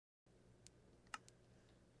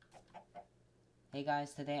Hey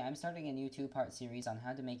guys, today I'm starting a new two-part series on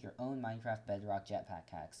how to make your own Minecraft Bedrock jetpack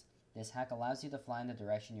hacks. This hack allows you to fly in the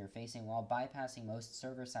direction you're facing while bypassing most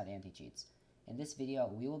server-side anti-cheats. In this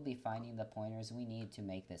video, we will be finding the pointers we need to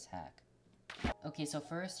make this hack. Okay, so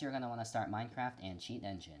first you're going to want to start Minecraft and Cheat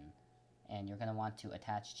Engine. And you're going to want to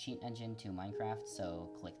attach Cheat Engine to Minecraft, so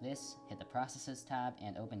click this, hit the Processes tab,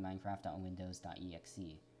 and open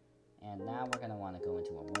minecraft.windows.exe. And now we're going to want to go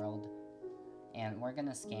into a world. And we're going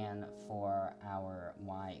to scan for our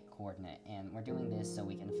y coordinate, and we're doing this so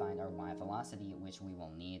we can find our y velocity, which we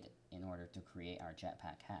will need in order to create our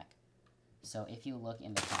jetpack hack. So if you look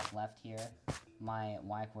in the top left here, my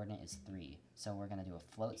y coordinate is 3. So we're going to do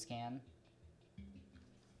a float scan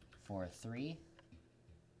for 3,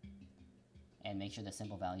 and make sure the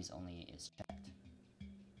simple values only is checked.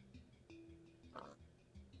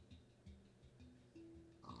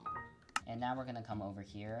 And now we're going to come over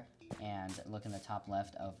here and look in the top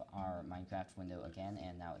left of our Minecraft window again,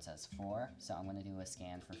 and now it says 4, so I'm going to do a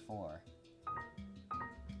scan for 4.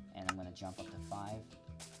 And I'm going to jump up to 5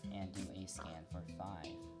 and do a scan for 5.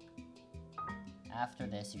 After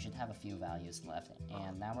this, you should have a few values left,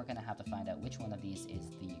 and now we're going to have to find out which one of these is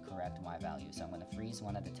the correct y value. So I'm going to freeze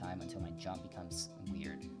one at a time until my jump becomes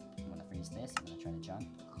weird. I'm going to freeze this, I'm going to try to jump,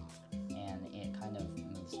 and it kind of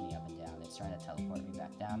moves me up and down. It's trying to teleport me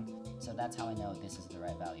back down. So that's how I know this is the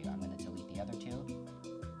right value. I'm going to delete the other two.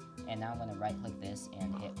 And now I'm going to right click this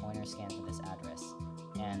and hit pointer scan for this address.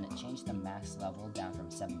 And change the max level down from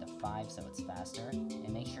 7 to 5 so it's faster.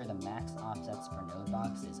 And make sure the max offsets per node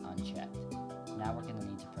box is unchecked. Now we're going to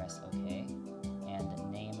need to press OK.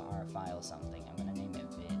 And name our file something. I'm going to name it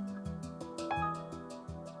vid.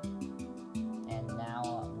 And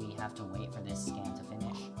now we have to wait for this scan to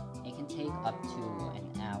finish. It can take up to an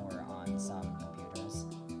hour on some computers.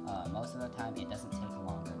 Most of the time it doesn't take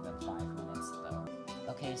longer than 5 minutes though.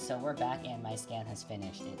 Okay, so we're back and my scan has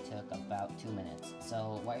finished. It took about 2 minutes.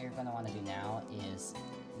 So what you're going to want to do now is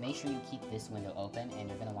make sure you keep this window open, and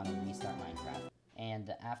you're going to want to restart Minecraft.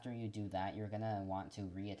 And after you do that, you're going to want to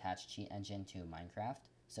reattach Cheat Engine to Minecraft.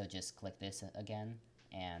 So just click this again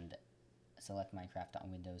and select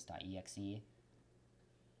minecraft.windows.exe.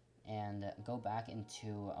 And go back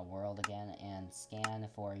into a world again and scan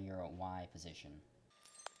for your Y position.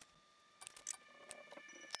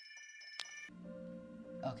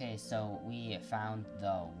 Okay, so we found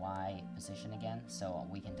the Y position again, so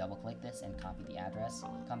we can double click this and copy the address.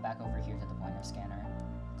 Come back over here to the pointer scanner,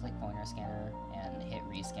 click pointer scanner, and hit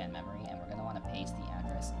rescan memory, and we're going to want to paste the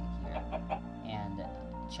address in here. And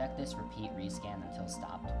check this repeat rescan until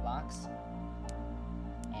stopped box,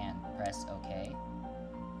 and press OK.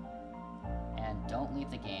 And don't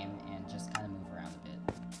leave the game, and just kind of move around a bit.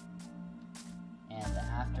 And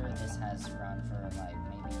after this has run for like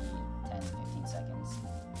maybe 10-15 seconds,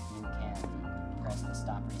 you can press the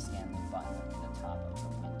stop rescan button in the top of the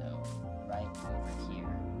window, right over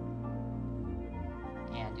here.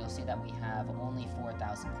 And you'll see that we have only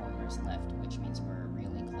 4,000 pointers left, which means we're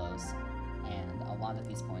really close, and a lot of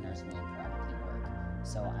these pointers will probably work.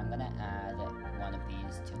 So I'm going to add one of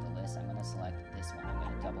these to the list. I'm going to select this one. I'm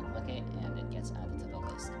going to double click it, and it gets added to the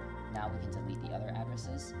list. Now we can delete the other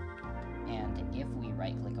addresses. And if we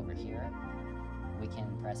right click over here, we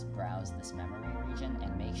can press browse this memory region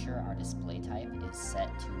and make sure our display type is set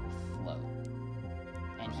to float.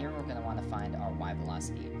 And here we're going to want to find our y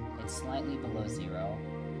velocity. It's slightly below 0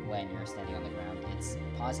 when you're standing on the ground. It's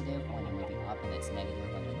positive when you're moving up, and it's negative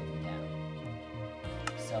when you're moving down.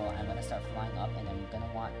 So I'm going to start flying up, and I'm going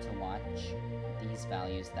to want to watch these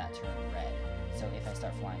values that turn red. So if I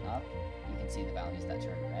start flying up, you can see the values that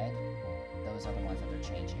turn red. Those are the ones that are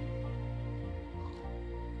changing.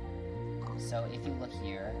 So if you look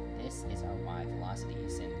here, this is our y velocity,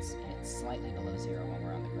 since it's slightly below 0 when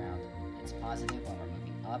we're on the ground. It's positive when we're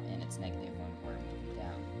moving up, and it's negative when we're moving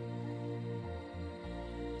down.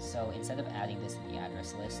 So instead of adding this to the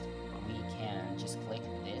address list, we can just click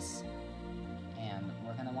this, and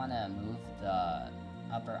we're going to want to move the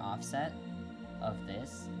upper offset of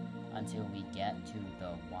this until we get to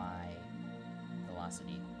the y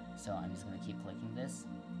velocity. So I'm just going to keep clicking this.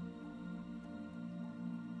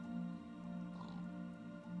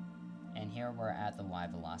 And here we're at the y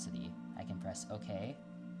velocity. I can press OK,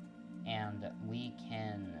 and we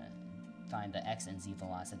can find the x and z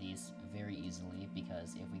velocities very easily,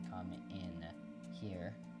 because if we come in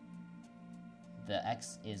here, the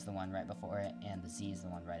x is the one right before it, and the z is the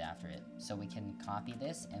one right after it. So we can copy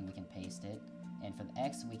this, and we can paste it. And for the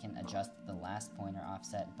x, we can adjust the last pointer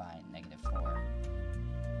offset by -4.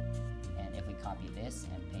 And if we copy this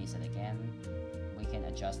and paste it again, we can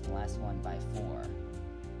adjust the last one by 4.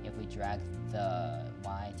 If we drag the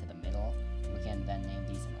Y to the middle, we we can then name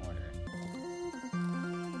these in order.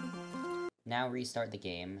 Now restart the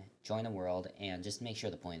game, join a world, and just make sure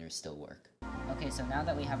the pointers still work. Okay, so now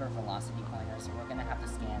that we have our velocity pointers, we're going to have to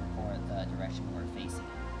scan for the direction we're facing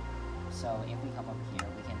in. So if we come over here,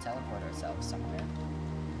 we can teleport ourselves somewhere,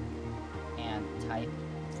 and type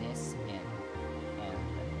this in, and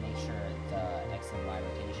make sure the X and Y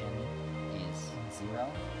rotation is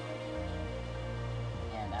 0.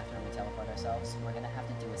 And after we teleport ourselves, we're going to have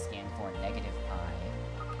to do a scan for negative pi.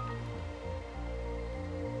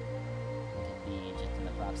 It could be just an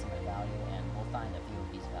approximate value, and we'll find a few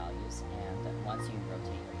of these values, and once you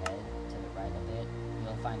rotate your head to the right a bit,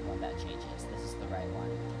 you'll find one that changes. This is the right one.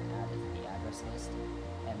 We can add it to the address list,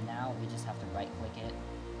 and now we just have to right-click it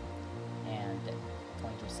and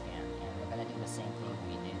pointer scan, and we're going to do the same thing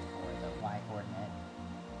we did for the Y coordinate.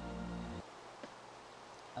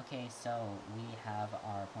 Okay, so we have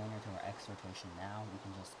our pointer to our X rotation now. We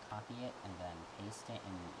can just copy it and then paste it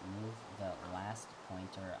and move the last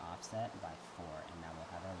pointer offset by 4, and now we'll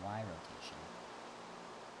have our Y rotation.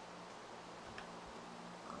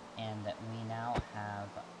 And we now have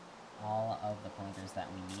all of the pointers that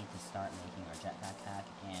we need to start making our jetpack hack,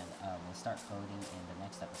 and we'll start coding in the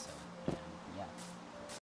next episode. And yeah.